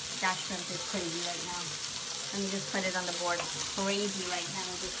is crazy right now. Let me just put it on the board. Crazy right now,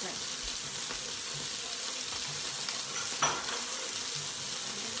 this shrimp.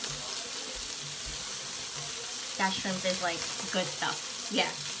 That shrimp is like good stuff.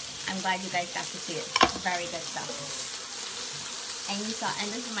 Yeah. I'm glad you guys got to see it. Very good stuff. And you saw, and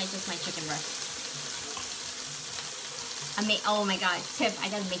this is just my chicken breast. Oh my god, tip, I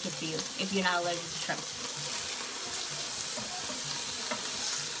gotta make it for you if you're not allergic to shrimp.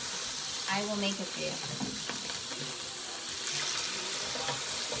 I will make it for you.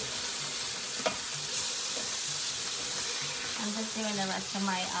 I'm just doing the rest of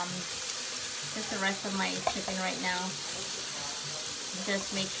my chicken right now.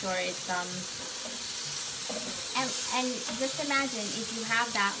 Just make sure it's and just imagine if you have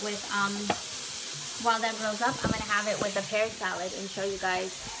that with while that grows up, I'm gonna have it with the pear salad and show you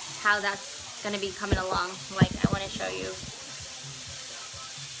guys how that's gonna be coming along. Like, I want to show you.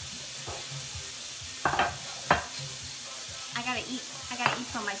 I gotta eat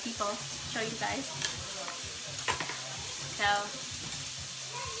for my people. Show you guys. So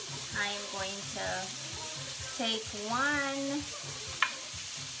I am going to take one.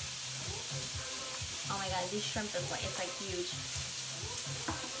 Oh my god, these shrimp is like, it's like huge.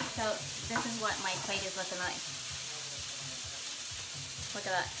 So this is what my plate is looking like. Look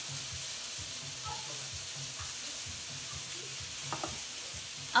at that.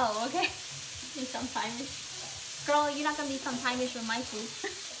 Oh, okay. You're sometime-ish. Girl, you're not gonna be sometime-ish with my food.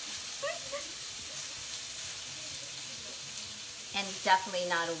 And definitely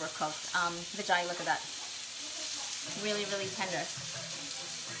not overcooked. Vijay, look at that. Really, really tender.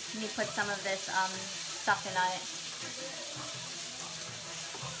 Let me put some of this stuffing on it.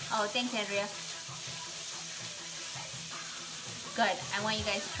 Oh, thanks, Andrea. Good. I want you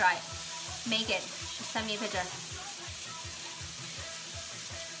guys to try it. Make it. Just send me a picture.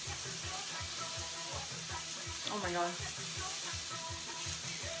 Oh my god.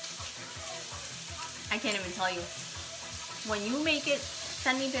 I can't even tell you. When you make it,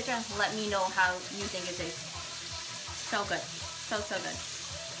 send me a picture and let me know how you think it tastes. So good. So, so good.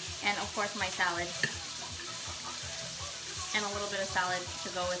 And of course my salad. And a little bit of salad to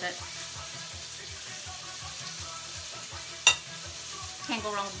go with it. Can't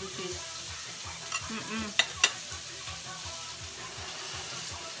go wrong with blue cheese.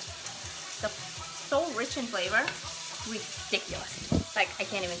 So rich in flavor. Ridiculous. Like, I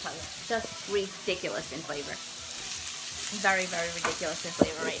can't even tell you. Just ridiculous in flavor. Very, very ridiculous in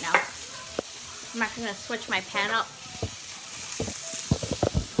flavor right now. I'm actually going to switch my pan up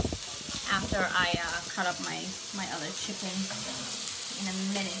after I cut up my other chicken in a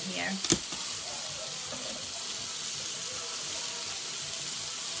minute here.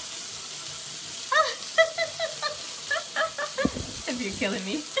 You're killing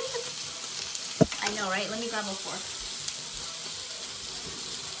me. I know, right? Let me grab a fork.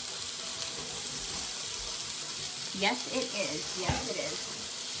 Yes, it is. Yes, it is.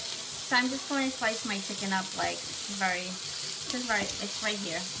 So I'm just going to slice my chicken up like it's right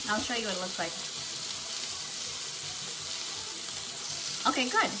here. I'll show you what it looks like. Okay,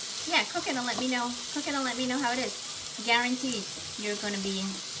 good. Yeah, cook it and let me know. Cook it and let me know how it is. Guaranteed, you're going to be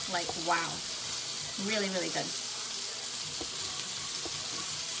like, wow. Really, really good.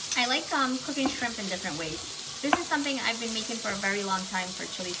 I like cooking shrimp in different ways. This is something I've been making for a very long time for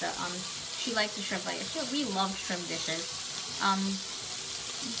Chalisa. She likes the shrimp. We love shrimp dishes.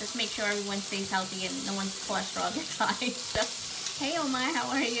 Just make sure everyone stays healthy and no one's cholesterol gets high. So, hey Oma, how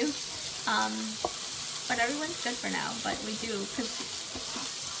are you? But everyone's good for now. But we do, because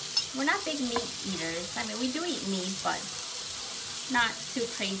we're not big meat eaters. I mean, we do eat meat, but not too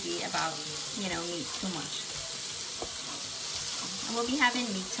crazy about, you know, meat too much. And we'll be having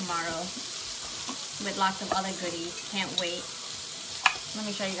meat tomorrow with lots of other goodies. Can't wait. Let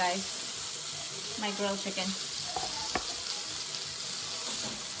me show you guys my grilled chicken.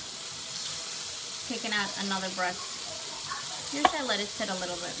 Taking out another breast. Usually I let it sit a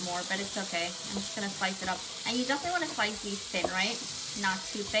little bit more, but it's okay. I'm just gonna slice it up. And you definitely want to slice these thin, right? Not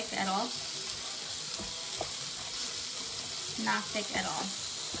too thick at all. Not thick at all.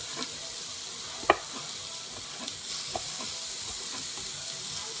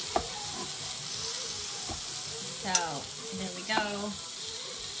 So there we go.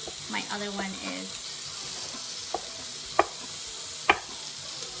 My other one is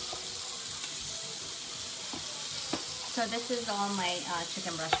so this is all my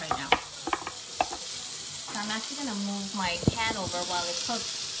chicken breast right now. So I'm actually gonna move my pan over while it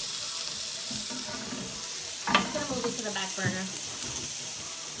cooks. I'm just gonna move it to the back burner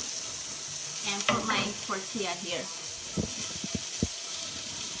and put my tortilla here.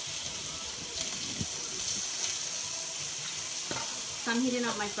 So I'm heating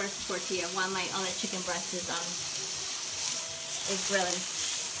up my first tortilla while my other chicken breast is grilling.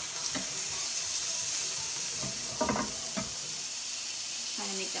 Trying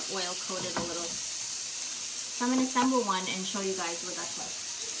to make that oil coated a little. So I'm gonna assemble one and show you guys what that's like.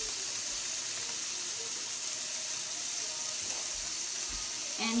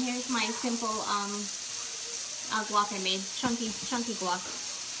 And here's my simple guac I made, chunky guac.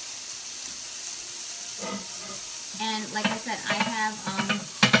 And like I said, I have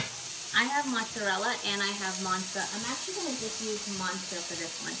mozzarella and I have Monza. I'm actually gonna just use Monza for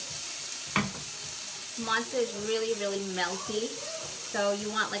this one. Monza is really, really melty, so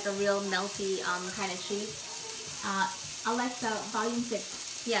you want like a real melty kind of cheese. Alexa, volume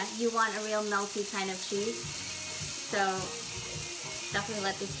 6. Yeah, you want a real melty kind of cheese. So definitely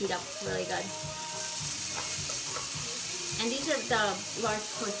let this heat up really good. And these are the large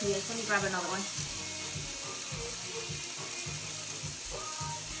tortillas. Let me grab another one.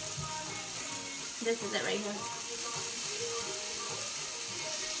 This is it right here.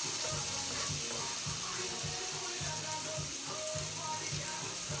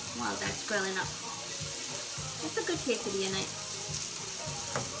 Wow, that's grilling up. It's a good quesadilla night.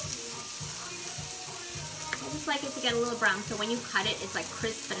 I just like it to get a little brown, so when you cut it, it's like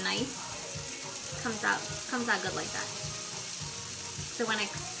crisp and nice. Comes out good like that. So when I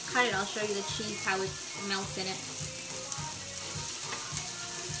cut it, I'll show you the cheese, how it melts in it.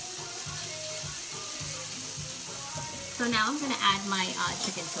 So now I'm gonna add my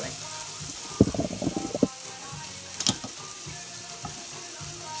chicken to it.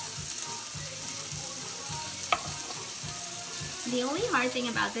 The only hard thing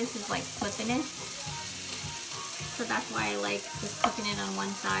about this is like flipping it. So that's why I like just cooking it on one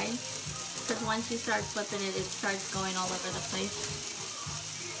side. Because once you start flipping it, it starts going all over the place.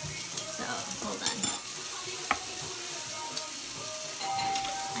 So, hold on.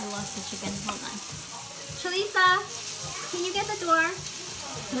 I lost the chicken, hold on. Chalisa, can you get the door?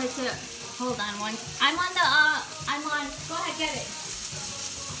 Hold on one, go ahead, get it.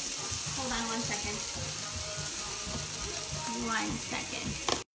 Hold on 1 second. 1 second.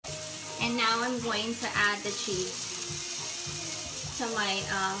 And now I'm going to add the cheese to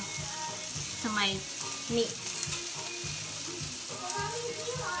my meat.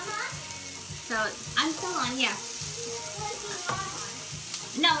 So I'm still on, yeah.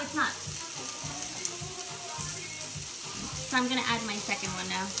 No, it's not. So I'm gonna add my second one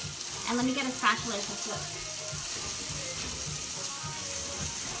now. And let me get a spatula to flip.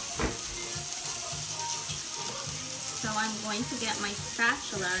 So I'm going to get my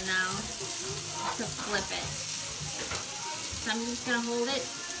spatula now to flip it. So I'm just gonna hold it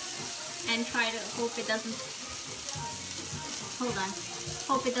and try to hope it doesn't, hold on,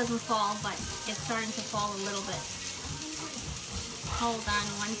 hope it doesn't fall, but it's starting to fall a little bit. Hold on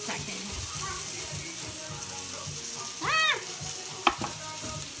 1 second. Ah!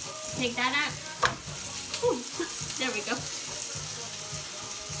 Take that out. Ooh, there we go.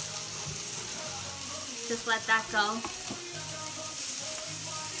 Just let that go.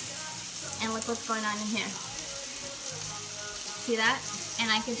 And look what's going on in here. See that? And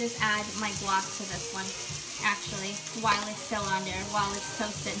I can just add my guac to this one, actually, while it's still on there, while it's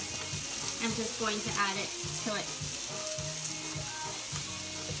toasted. I'm just going to add it to it.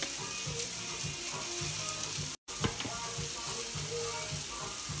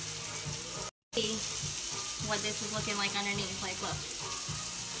 what this is looking like underneath. Like, look.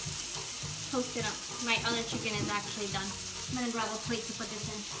 Toasted up. My other chicken is actually done. I'm gonna grab a plate to put this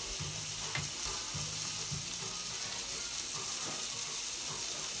in.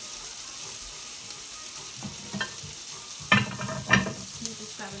 Let me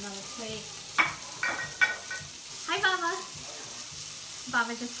just grab another plate. Hi, Baba.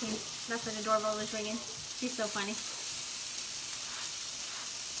 Baba just came. That's why the doorbell was ringing. She's so funny.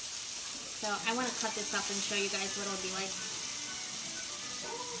 So I want to cut this up and show you guys what it'll be like.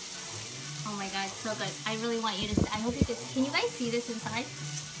 Oh my god, so good. I really want you to see. I hope you can you guys see this inside?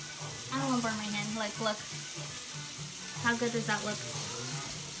 I don't want to burn my hand. Like, look. How good does that look?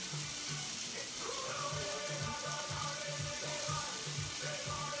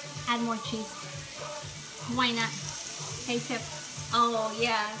 Add more cheese. Why not? Hey, Tip. Oh,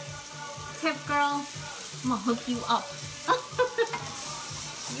 yeah. Tip, girl. I'm gonna hook you up.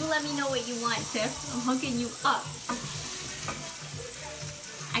 You let me know what you want, Tip. I'm hooking you up.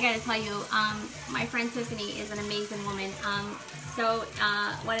 I gotta tell you, my friend Tiffany is an amazing woman.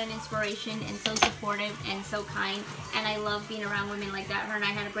 What an inspiration, and so supportive and so kind. And I love being around women like that. Her and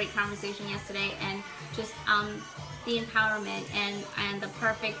I had a great conversation yesterday, and just the empowerment and the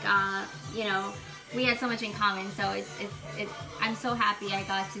perfect, you know, we had so much in common. So I'm so happy I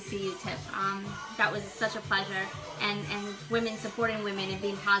got to see you, Tiff. That was such a pleasure. And women supporting women and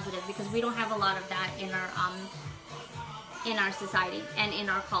being positive, because we don't have a lot of that in our society and in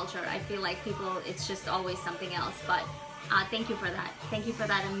our culture. I feel like people, it's just always something else. But thank you for that. Thank you for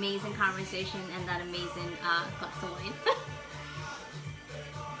that amazing conversation and that amazing glass of wine.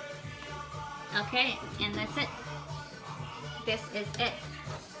 Okay, and that's it. This is it.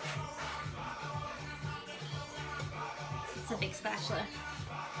 It's a big spatula.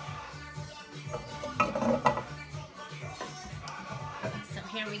 So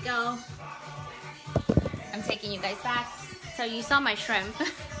here we go. I'm taking you guys back. So you saw my shrimp.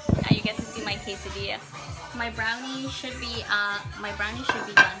 Now you get to see my quesadilla. My brownie should be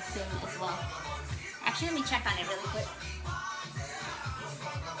done soon as well. Actually, let me check on it really quick.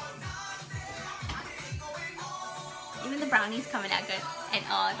 Even the brownie's coming out good. And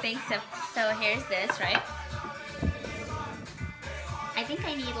oh, thanks. So here's this, right? I think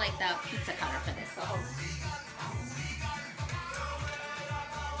I need like the pizza cutter for this. So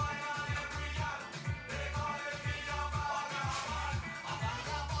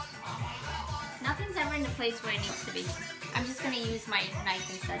nothing's ever in the place where it needs to be. I'm just gonna use my knife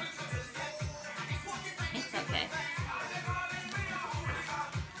instead. It's okay.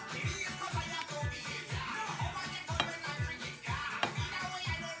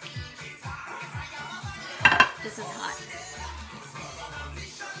 This is hot.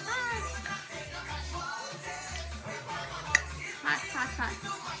 Hot.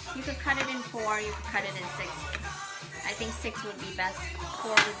 You could cut it in 4, you could cut it in 6. I think 6 would be best. 4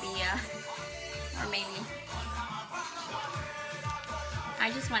 would be, or maybe.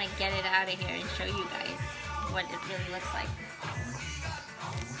 I just want to get it out of here and show you guys what it really looks like.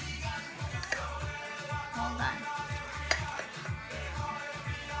 Hold on.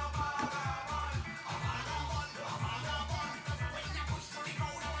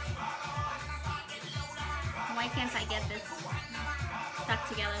 Why can't I get this stuck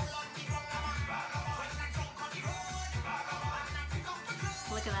together?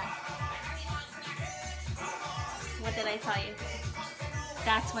 Look at that. What did I tell you?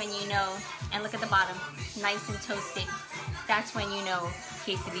 That's when you know. And look at the bottom, nice and toasted. That's when you know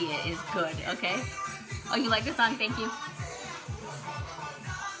quesadilla is good, okay? Oh, you like this on? Thank you.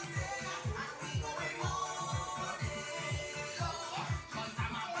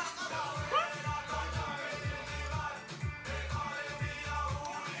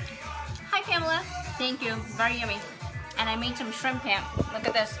 Hi, Pamela. Thank you. Very yummy. And I made some shrimp ham. Look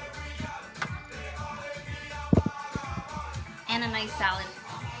at this. And a nice salad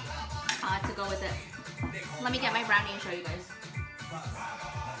to go with it. Let me get my brownie and show you guys.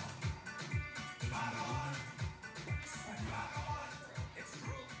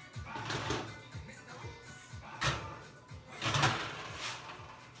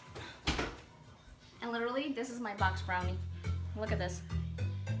 And literally, this is my box brownie. Look at this.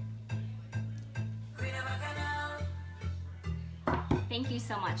 Thank you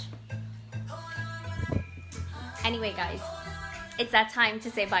so much. Anyway, guys, it's that time to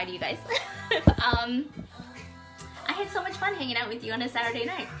say bye to you guys. I had so much fun hanging out with you on a Saturday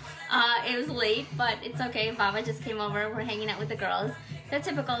night. It was late, but it's okay. Baba just came over. We're hanging out with the girls. The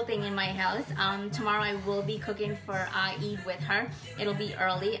typical thing in my house. Tomorrow I will be cooking for Eid with her. It'll be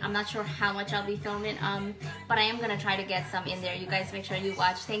early. I'm not sure how much I'll be filming, but I am gonna try to get some in there. You guys make sure you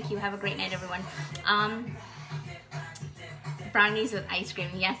watch. Thank you. Have a great night, everyone. Brownies with ice cream.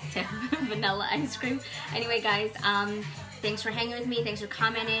 Yes, Tim. Vanilla ice cream. Anyway, guys, thanks for hanging with me. Thanks for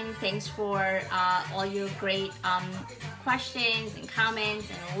commenting. Thanks for all your great questions and comments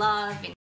and love.